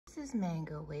is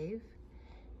MangoWave.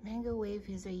 MangoWave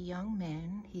is a young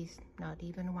man. He's not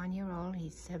even 1 year old.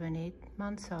 He's 7, 8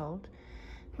 months old.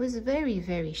 Was very,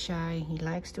 very shy. He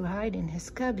likes to hide in his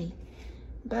cubby.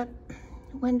 But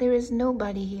when there is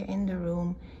nobody here in the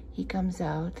room, he comes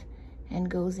out and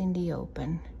goes in the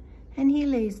open. And he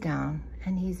lays down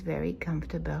and he's very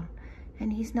comfortable.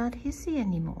 And he's not hissy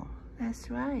anymore.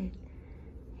 That's right.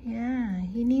 Yeah,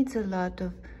 he needs a lot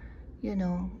of,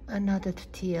 another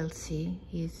TLC.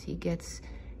 He gets,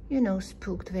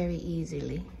 spooked very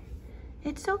easily.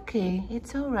 It's okay.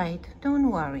 It's all right.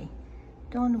 Don't worry.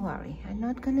 Don't worry. I'm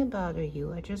not gonna bother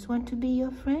you. I just want to be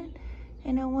your friend,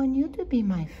 and I want you to be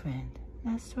my friend.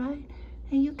 That's right.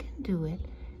 And you can do it.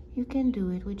 You can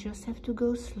do it. We just have to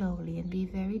go slowly and be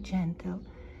very gentle.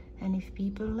 And if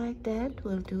people like that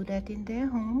will do that in their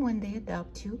home when they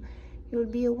adopt you, you'll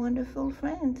be a wonderful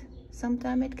friend.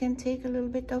 Sometimes it can take a little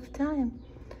bit of time.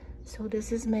 So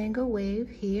this is MangoWave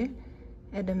here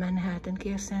at the Manhattan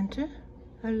Care Center.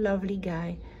 A lovely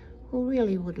guy who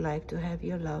really would like to have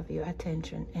your love, your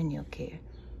attention, and your care.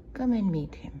 Come and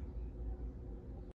meet him.